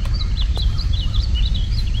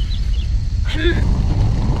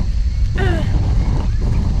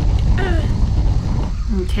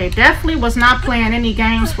 Okay, definitely was not playing any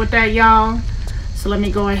games with that, y'all. So let me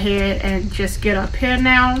go ahead and just get up here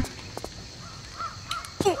now.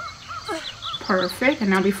 Perfect. And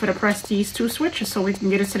now we for to press these two switches so we can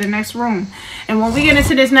get into the next room. And when we get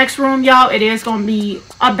into this next room, y'all, it is going to be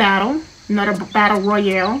a battle. Another battle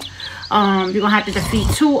royale. You're going to have to defeat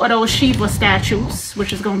 2 of those Shiva statues,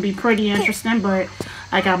 which is going to be pretty interesting. But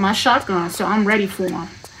I got my shotgun, so I'm ready for them.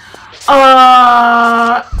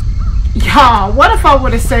 Y'all, what if I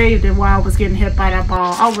would have saved it while I was getting hit by that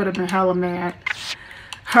ball? I would have been hella mad.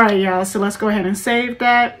 Alright, y'all, so let's go ahead and save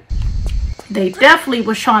that. They definitely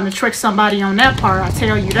was trying to trick somebody on that part, I'll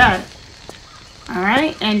tell you that.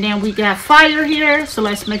 Alright, and then we got fire here. So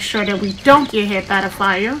let's make sure that we don't get hit by the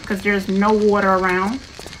fire, because there's no water around.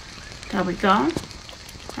 There we go.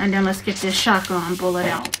 And then let's get this shotgun bullet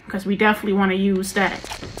out, because we definitely want to use that.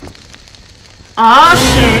 Oh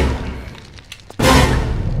shit.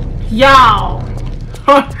 Y'all.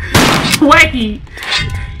 Wait.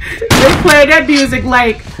 They play that music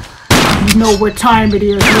like, you know what time it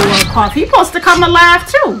is, Lord Cough. He supposed to come alive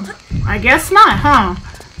too. I guess not, huh?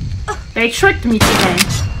 They tricked me today.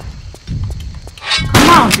 Come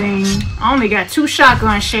on, Dean. I only got 2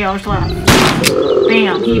 shotgun shells left.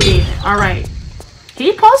 Damn, he did. Alright.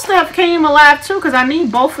 He supposed to have came alive too, because I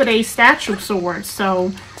need both of these statue swords.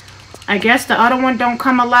 So, I guess the other one don't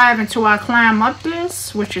come alive until I climb up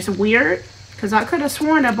this, which is weird. Because I could have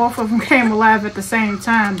sworn that both of them came alive at the same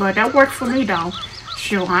time. But that worked for me though.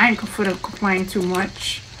 Sure, I ain't gonna complain too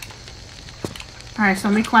much. Alright, so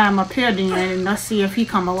let me climb up here then and let's see if he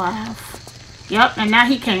come alive. Yep, and now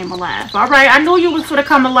he came alive. Alright, I knew you was gonna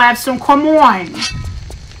come alive soon. Come on.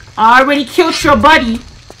 I already killed your buddy.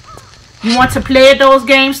 You want to play those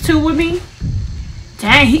games too with me?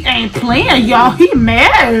 Dang, he ain't playing, y'all. He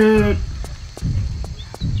mad.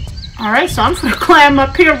 Alright, so I'm gonna climb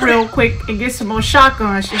up here real quick and get some more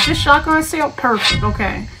shotguns. Is this shotgun sale? Perfect,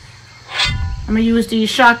 okay. I'm gonna use these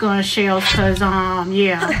shotgun shells because,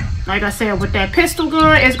 yeah. Like I said, with that pistol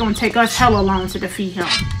gun, it's gonna take us hella long to defeat him.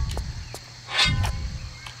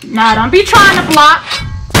 Nah, don't be trying to block.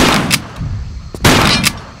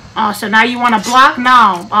 Oh, so now you want to block?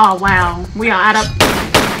 No. Oh, wow. We are out of...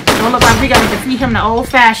 Don't look like we gotta defeat him the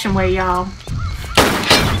old-fashioned way, y'all.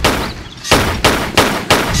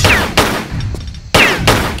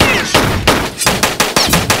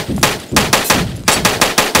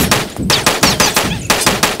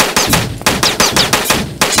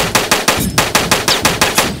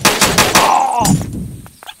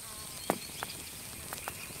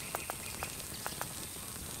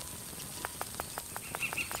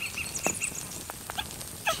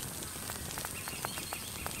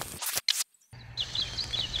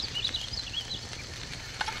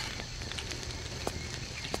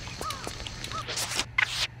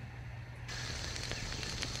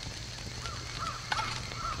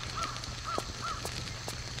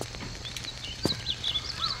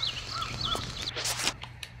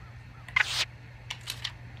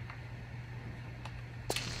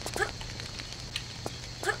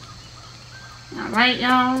 Alright,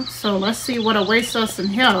 y'all. So let's see what awaits us in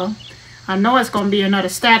here. I know it's going to be another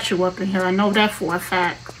statue up in here. I know that for a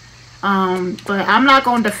fact. But I'm not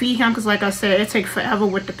going to defeat him because, like I said, it takes forever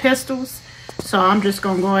with the pistols. So I'm just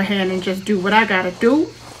going to go ahead and just do what I got to do.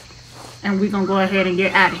 And we're going to go ahead and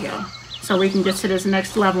get out of here. So we can get to this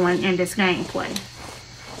next level and end this gameplay.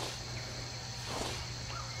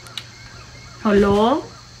 Hello?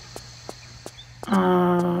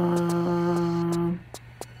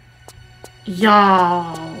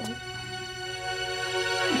 Y'all.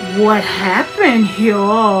 What happened here?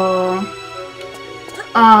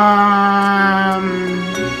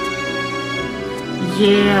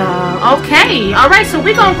 Yeah. Okay. Alright, so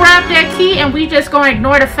we're gonna grab that key and we just gonna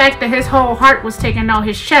ignore the fact that his whole heart was taken out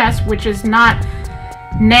his chest, which is not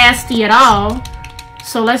nasty at all.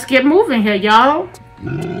 So let's get moving here, y'all.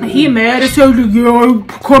 He mad as hell, yo,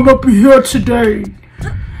 come up here today.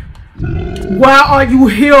 Why are you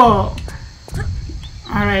here?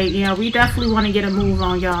 Alright, yeah, we definitely want to get a move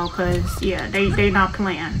on y'all, because, yeah, they not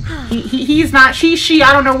playing. He's not, she,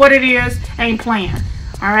 I don't know what it is, ain't playing.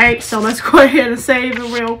 Alright, so let's go ahead and save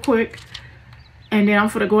it real quick. And then I'm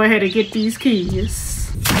gonna go ahead and get these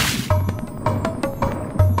keys.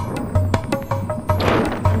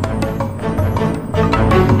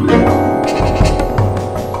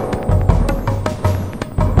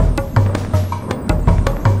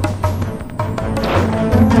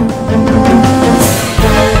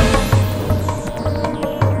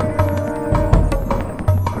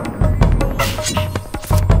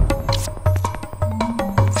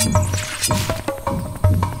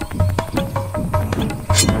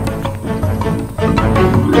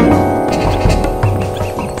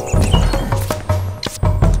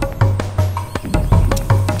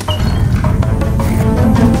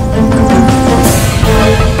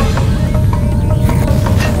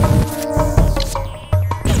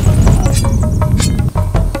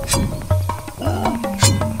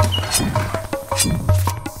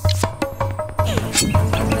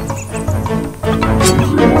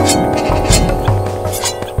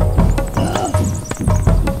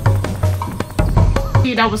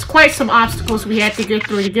 That was quite some obstacles we had to get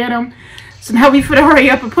through to get him. So now we finna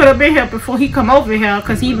hurry up and put him in here before he come over here,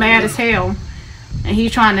 because he mad as hell. And he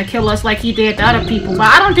trying to kill us like he did the other people. But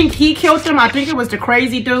I don't think he killed them. I think it was the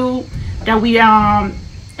crazy dude that we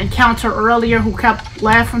encountered earlier who kept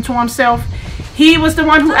laughing to himself. He was the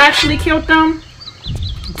one who actually killed them.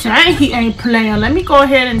 Dang, he ain't playing. Let me go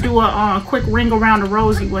ahead and do a quick ring around the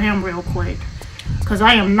rosy with him real quick. Because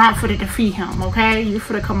I am not for to defeat him, okay? You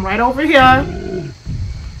for to come right over here.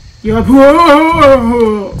 Yup.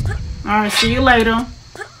 Alright, see you later.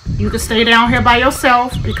 You can stay down here by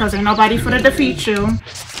yourself because ain't nobody for to defeat you.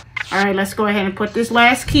 Alright, let's go ahead and put this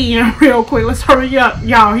last key in real quick. Let's hurry up.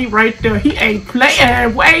 Y'all, he right there. He ain't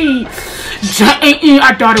playing. Wait.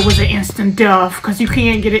 I thought it was an instant death because you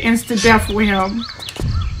can't get an instant death with him.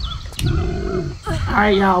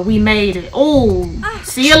 Alright, y'all, we made it. Oh,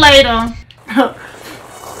 see you later.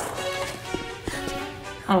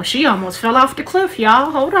 Oh, she almost fell off the cliff, y'all.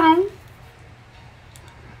 Hold on.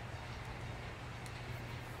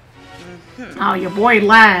 Oh, your boy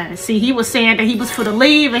lied. See, he was saying that he was for the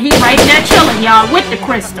leave, and he right there chilling, y'all, with the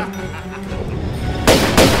crystal.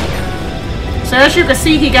 So as you can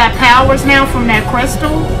see, he got powers now from that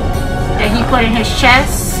crystal that he put in his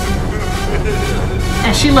chest.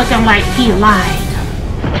 And she looking like he lied.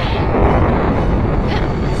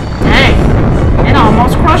 Dang, it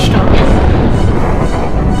almost crushed her.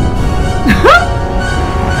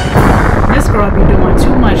 This girl be doing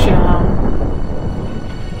too much, y'all.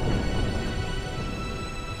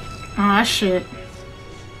 Aw, shit.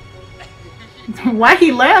 Why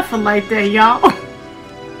he laughing like that, y'all?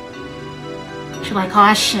 She like,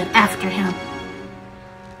 aw, shit, after him.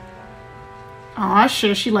 Aw,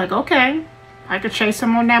 shit. She like, okay. I could chase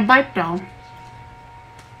him on that bike, though.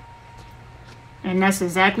 And that's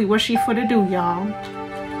exactly what she for to do, y'all.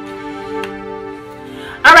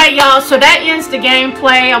 Alright, y'all, so that ends the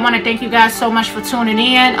gameplay. I want to thank you guys so much for tuning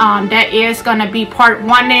in. That is going to be part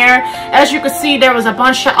 1 there. As you can see, there was a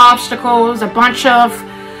bunch of obstacles, a bunch of,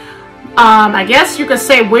 I guess you could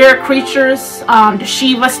say weird creatures. The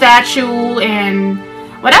Shiva statue, and,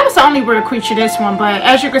 well, that was the only weird creature, this one. But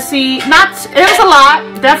as you can see, it was a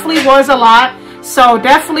lot. Definitely was a lot. So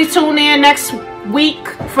definitely tune in next week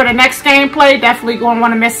for the next gameplay. Definitely going to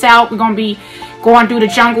want to miss out. We're going to be going through the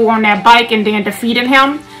jungle on that bike and then defeating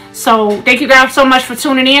him. So thank you guys so much for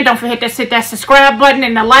tuning in. Don't forget to hit that subscribe button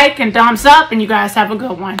and the like and thumbs up, and you guys have a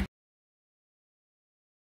good one.